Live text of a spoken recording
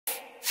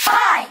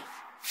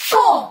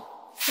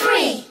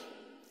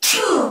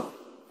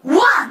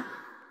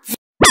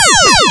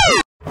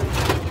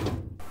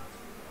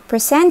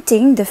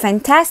presenting the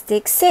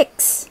Fantastic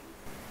Six.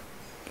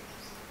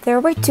 There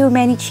were too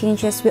many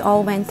changes we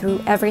all went through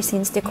ever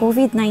since the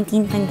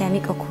COVID-19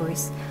 pandemic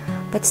occurs,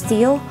 but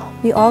still,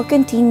 we all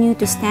continue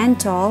to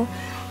stand tall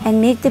and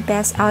make the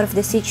best out of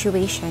the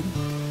situation.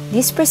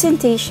 This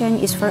presentation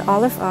is for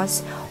all of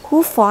us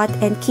who fought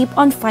and keep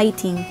on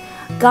fighting.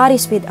 God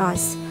is with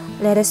us.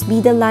 Let us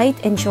be the light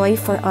and joy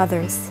for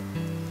others.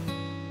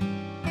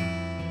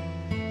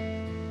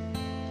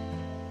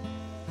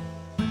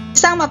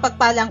 Isang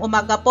mapagpalang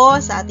umaga po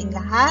sa ating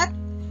lahat.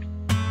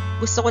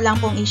 Gusto ko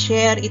lang pong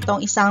i-share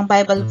itong isang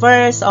Bible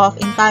verse of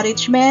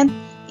encouragement,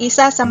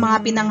 isa sa mga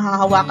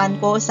pinanghahawakan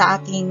ko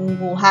sa aking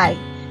buhay.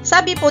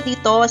 Sabi po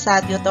dito sa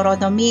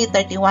Deuteronomy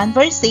 31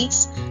 verse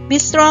 6, "Be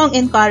strong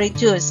and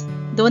courageous.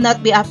 Do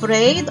not be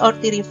afraid or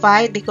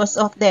terrified because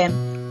of them.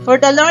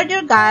 For the Lord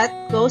your God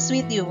goes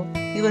with you.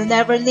 He will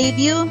never leave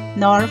you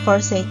nor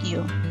forsake you."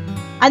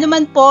 Ano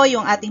man po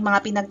yung ating mga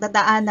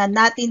pinagdadaanan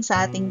natin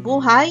sa ating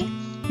buhay,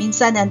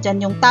 minsan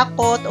nandyan yung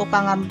takot o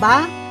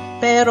pangamba,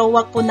 pero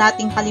wag po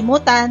nating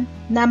kalimutan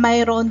na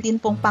mayroon din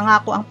pong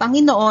pangako ang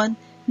Panginoon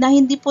na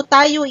hindi po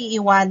tayo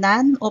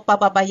iiwanan o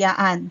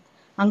pababayaan.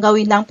 Ang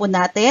gawin lang po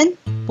natin,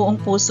 buong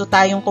puso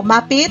tayong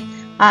kumapit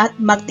at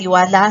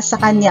magtiwala sa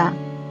Kanya.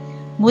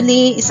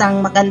 Muli, isang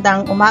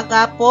magandang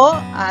umaga po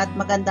at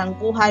magandang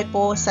buhay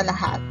po sa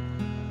lahat.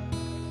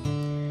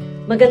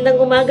 Magandang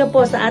umaga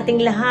po sa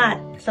ating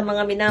lahat, sa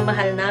mga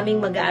minamahal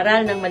naming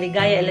mag-aaral ng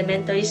Maligaya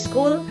Elementary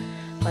School.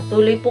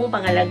 Patuloy pong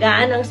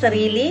pangalagaan ang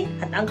sarili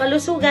at ang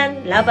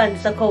kalusugan laban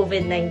sa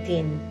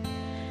COVID-19.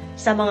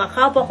 Sa mga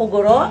kapwa ko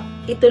guro,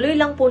 ituloy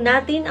lang po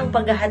natin ang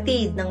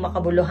paghahatid ng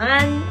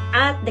makabuluhan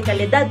at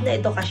dekalidad na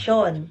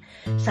edukasyon.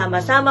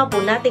 Sama-sama po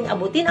nating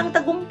abutin ang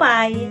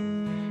tagumpay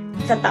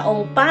sa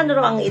taong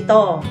panuroang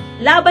ito.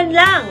 Laban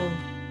lang!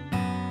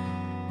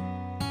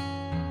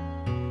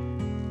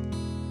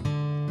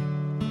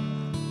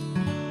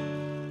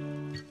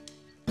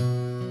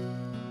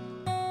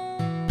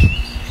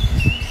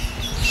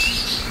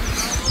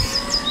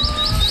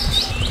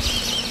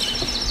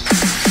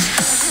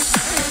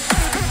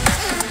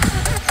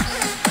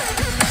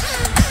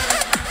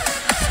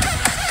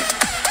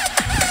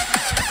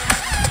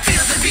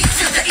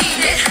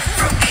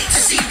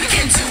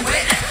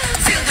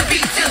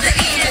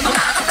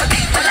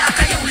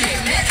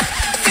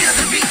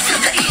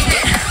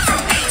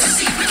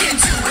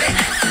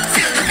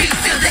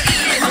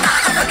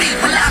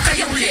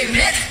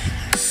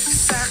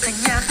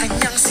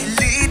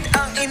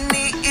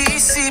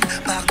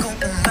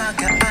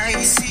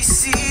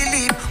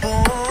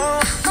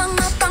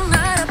 Mga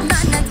pangarap na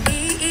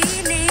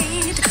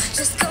nag-iinit,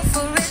 just go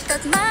for it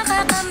at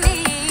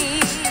makakamit.